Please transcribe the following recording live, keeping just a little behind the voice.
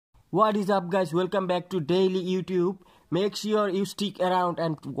What is up, guys? Welcome back to Daily YouTube. Make sure you stick around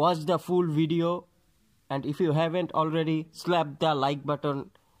and watch the full video. And if you haven't already, slap the like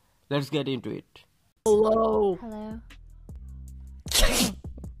button. Let's get into it. Hello. Hello.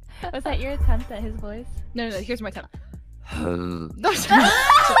 Was that your attempt at his voice? No, here's my attempt. Hello.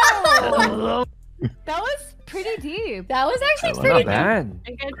 That was pretty deep. That was actually Not pretty bad.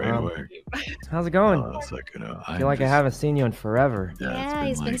 Great work. How's it going? I feel like I haven't seen you in forever. Yeah,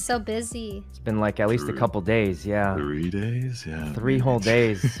 he's been so busy. It's been like at least a couple days, yeah. 3 days, yeah. 3 whole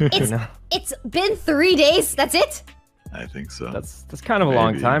days. It's been 3 days. That's it. I think so. That's kind of a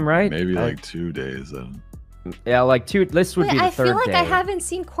long time, right? Maybe like 2 days. Yeah, like 2. This would be the third day. I feel like I haven't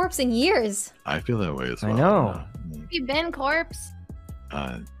seen Corpse in years. I feel that way as well. I know. You been, Corpse?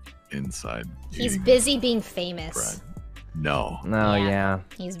 Inside. He's busy being famous. Bread. No. No, yeah.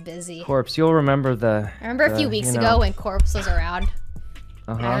 He's busy. Corpse, you'll remember the. I remember a few weeks ago when Corpse was around.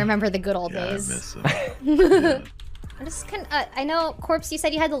 Uh-huh. I remember the good old days. I miss him. Yeah. I'm just I know, Corpse, you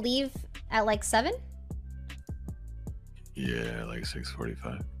said you had to leave at like 7? Yeah, like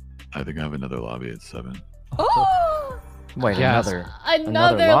 6:45. I think I have another lobby at 7. Oh! Wait, Another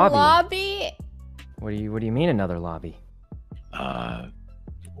lobby? What do you mean another lobby?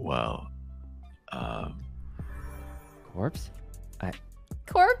 Well, Corpse?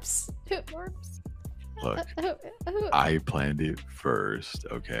 Corpse? Corpse? Look, I planned it first,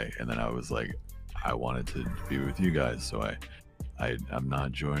 okay, and then I was like, I wanted to be with you guys, so I'm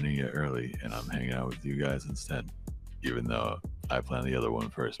not joining it early, and I'm hanging out with you guys instead, even though I planned the other one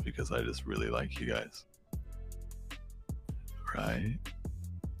first because I just really like you guys, right?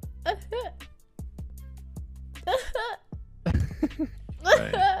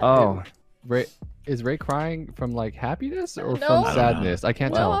 Right. Oh. Is Ray crying from like happiness or No. from I don't sadness? I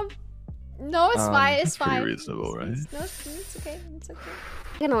can't tell. No, it's fine. It's Pretty fine. reasonable, right? No, it's okay. It's okay.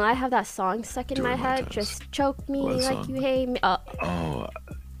 You know, I have that song stuck in my Doing my head. task. Just choke me What like song? you hate me. Oh,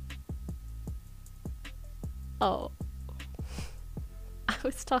 Oh. I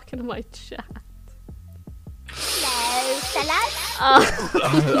was talking to my chat.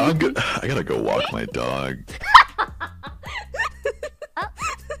 I'm good. I gotta go walk my dog.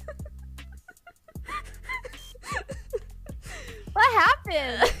 What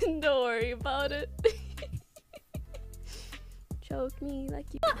happened? Don't worry about it. Choke me like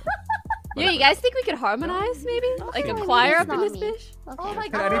you. Yo, you guys think we could harmonize maybe? Like a choir up in this bitch? Oh my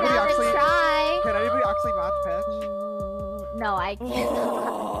Can god. anybody actually Try. Can anybody actually match pitch? No, I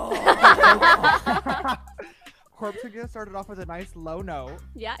can't. Corpse can get started off with a nice low note.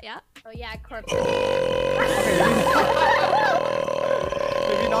 Yeah. Oh yeah, Corpse. Maybe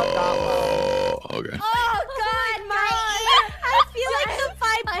not that low. Okay. Oh god, my ear! I feel like the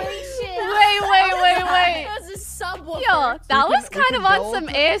vibration. Wait. That was a subwoofer. Yo, that We was can kind of on build- some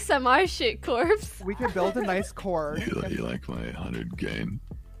ASMR shit, Corpse. We can build a nice chord. You like my 100 gain?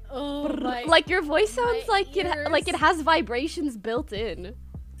 Oh my. Like your voice sounds My like it has vibrations built in.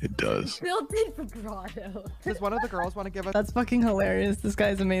 It does. built-in vibrato. Does one of the girls want to give us? That's fucking hilarious. This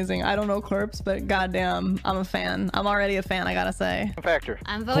guy's amazing. I don't know Corpse, but goddamn, I'm a fan. I'm already a fan, I gotta say. Factor.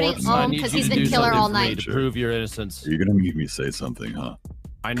 I'm voting Corpse, I Ohm need because you he's to been do killer all something for me night. to Prove your innocence. You're gonna make me say something, huh?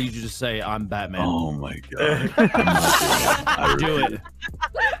 I need you to say I'm Batman. Oh my god. I'm not doing it. Do it.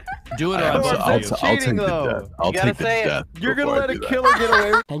 Do it. Or I'll I'm take cheating, the death. I'll take the death. You're gonna before I let a do that. killer get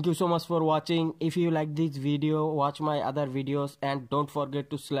away. Thank you so much for watching. If you like this video, watch my other videos and don't forget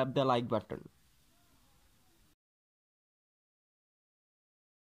to slap the like button.